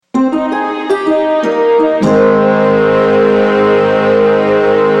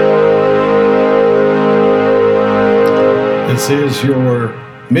This is your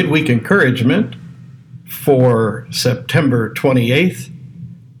midweek encouragement for September 28th,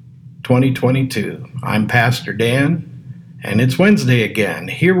 2022. I'm Pastor Dan, and it's Wednesday again.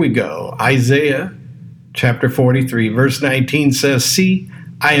 Here we go. Isaiah chapter 43, verse 19 says, "See,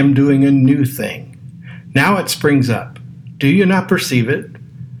 I am doing a new thing. Now it springs up. Do you not perceive it?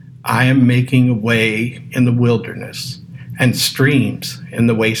 I am making a way in the wilderness and streams in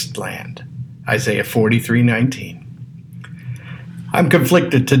the wasteland." Isaiah 43:19. I'm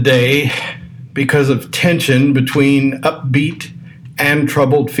conflicted today because of tension between upbeat and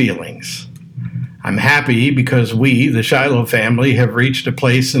troubled feelings. I'm happy because we, the Shiloh family, have reached a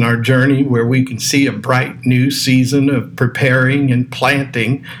place in our journey where we can see a bright new season of preparing and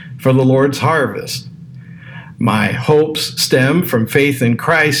planting for the Lord's harvest. My hopes stem from faith in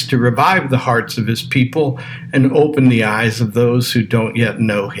Christ to revive the hearts of His people and open the eyes of those who don't yet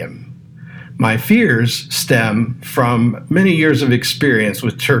know Him. My fears stem from many years of experience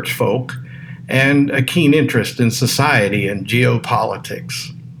with church folk and a keen interest in society and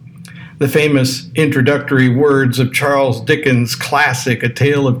geopolitics. The famous introductory words of Charles Dickens' classic A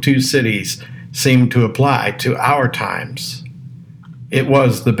Tale of Two Cities seem to apply to our times. It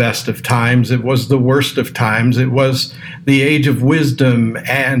was the best of times, it was the worst of times, it was the age of wisdom,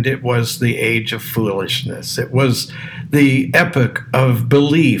 and it was the age of foolishness. It was the epoch of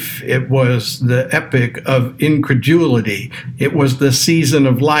belief, it was the epoch of incredulity, it was the season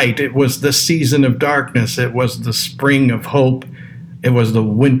of light, it was the season of darkness, it was the spring of hope, it was the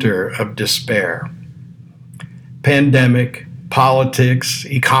winter of despair. Pandemic, politics,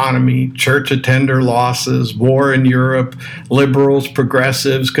 economy, church attender losses, war in Europe, liberals,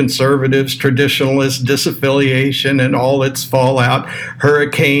 progressives, conservatives, traditionalists, disaffiliation and all its fallout,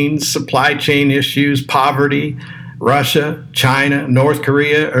 hurricanes, supply chain issues, poverty, Russia, China, North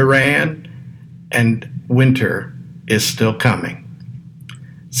Korea, Iran, and winter is still coming.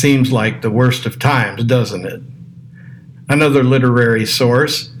 Seems like the worst of times, doesn't it? Another literary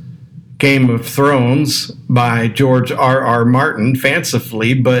source, Game of Thrones by George R.R. Martin,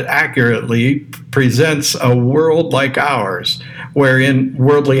 fancifully but accurately presents a world like ours, wherein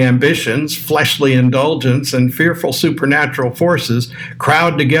worldly ambitions, fleshly indulgence, and fearful supernatural forces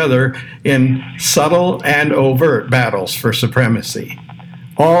crowd together in subtle and overt battles for supremacy,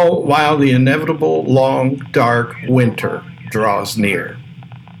 all while the inevitable long, dark winter draws near.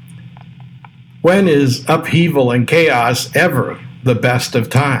 When is upheaval and chaos ever the best of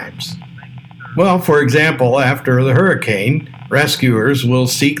times? Well, for example, after the hurricane, rescuers will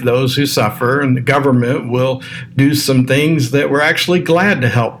seek those who suffer, and the government will do some things that we're actually glad to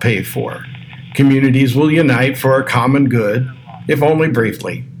help pay for. Communities will unite for a common good, if only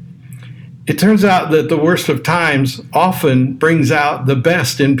briefly. It turns out that the worst of times often brings out the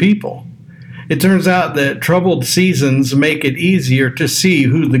best in people. It turns out that troubled seasons make it easier to see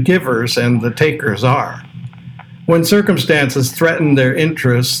who the givers and the takers are. When circumstances threaten their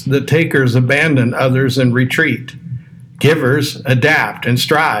interests, the takers abandon others and retreat. Givers adapt and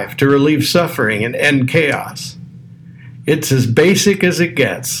strive to relieve suffering and end chaos. It's as basic as it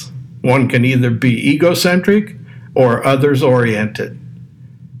gets. One can either be egocentric or others-oriented.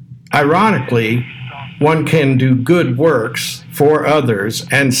 Ironically, one can do good works for others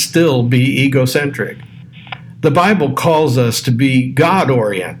and still be egocentric. The Bible calls us to be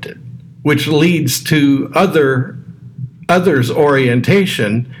God-oriented, which leads to others'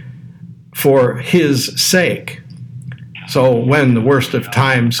 orientation for His sake. So when the worst of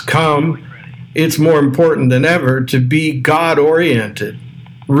times come, it's more important than ever to be God-oriented,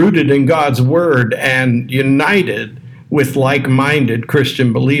 rooted in God's Word, and united with like-minded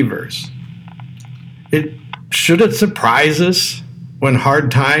Christian believers. Should it surprise us when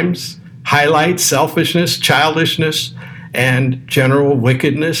hard times highlight selfishness, childishness, and general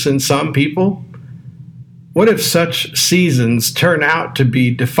wickedness in some people? What if such seasons turn out to be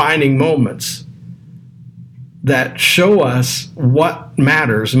defining moments that show us what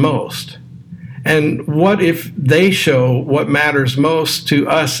matters most? And what if they show what matters most to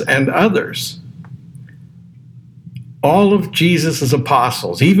us and others? All of Jesus'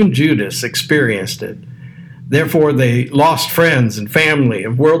 apostles, even Judas, experienced it. Therefore, they lost friends and family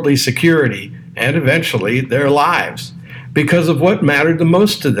and worldly security, and eventually their lives, because of what mattered the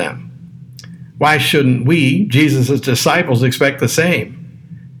most to them. Why shouldn't we, Jesus' disciples, expect the same?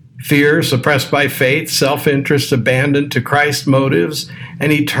 Fear suppressed by faith, self-interest abandoned to Christ's motives,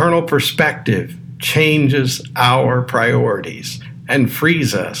 and eternal perspective changes our priorities and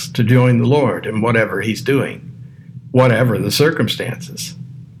frees us to join the Lord in whatever He's doing, whatever the circumstances.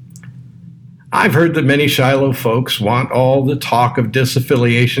 I've heard that many Shiloh folks want all the talk of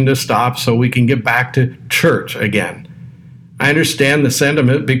disaffiliation to stop so we can get back to church again. I understand the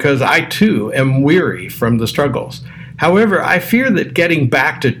sentiment because I too am weary from the struggles. However, I fear that getting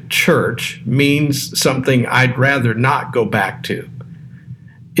back to church means something I'd rather not go back to.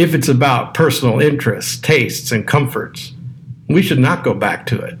 If it's about personal interests, tastes, and comforts, we should not go back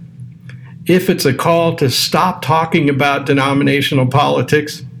to it. If it's a call to stop talking about denominational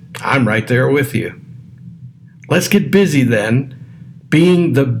politics, I'm right there with you. Let's get busy then,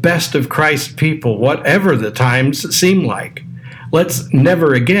 being the best of Christ's people, whatever the times seem like. Let's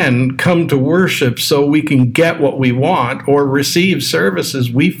never again come to worship so we can get what we want or receive services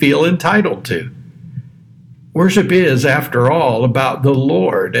we feel entitled to. Worship is, after all, about the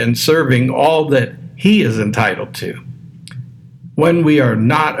Lord and serving all that He is entitled to. When we are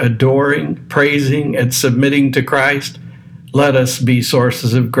not adoring, praising, and submitting to Christ, let us be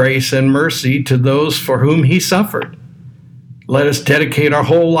sources of grace and mercy to those for whom He suffered. Let us dedicate our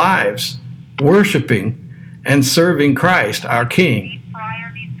whole lives worshiping and serving Christ, our King,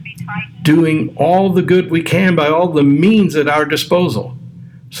 doing all the good we can by all the means at our disposal,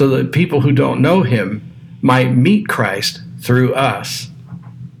 so that people who don't know Him might meet Christ through us.